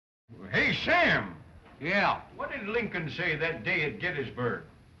Hey, Sam! Yeah, What did Lincoln say that day at Gettysburg?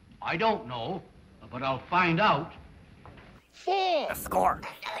 I don't know, but I'll find out. 4. A score.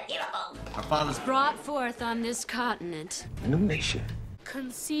 Our fathers brought forth on this continent, a new nation.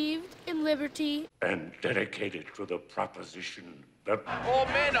 conceived in liberty, and dedicated to the proposition that all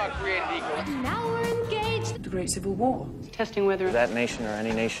men are created equal. and now we're engaged. The Great Civil War. Testing whether that nation or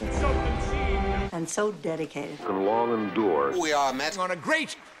any nation. And so dedicated. can long endure. We are met on a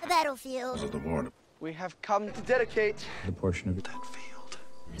great battlefield of the morning. We have come to dedicate The portion of that field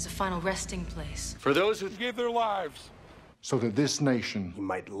As a final resting place. for those who gave their lives so that this nation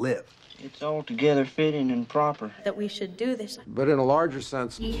might live. It's altogether fitting and proper That we should do this. But in a larger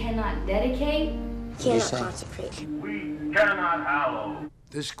sense, You cannot dedicate, cannot consecrate. We cannot hallow.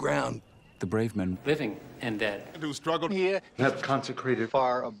 This ground, the brave men living and dead. who struggled here have consecrated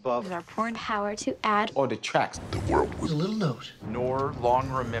far above our porn power to add or detracts. The world was a little note nor long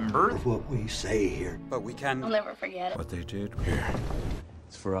remembered. of what we say here. But we can. I'll never forget it. What they did here.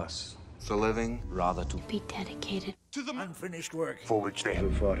 It's for us. It's a living, Rather to Be dedicated. to the unfinished work. for which they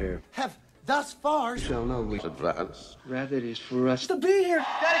have fought here. Have thus far Shall know we advance. Rather, it is for us to be here.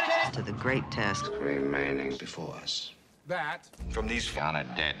 To the great task. Remaining before us. That from these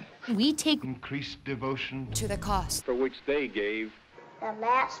honored dead. We take Increased devotion. To the cost. for which they gave. The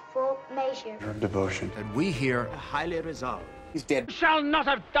last full measure. Devotion. And we here are highly resolved. He's dead. Shall not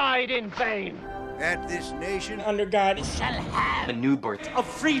have died in vain. That this nation under God shall have A new birth. of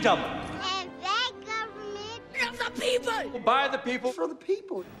freedom. And that government of the people By the people. for the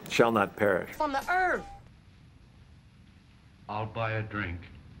people. Shall not perish. on the earth. I'll buy a drink.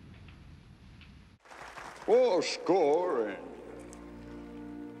 4 score and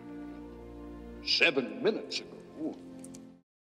 7 minutes ago.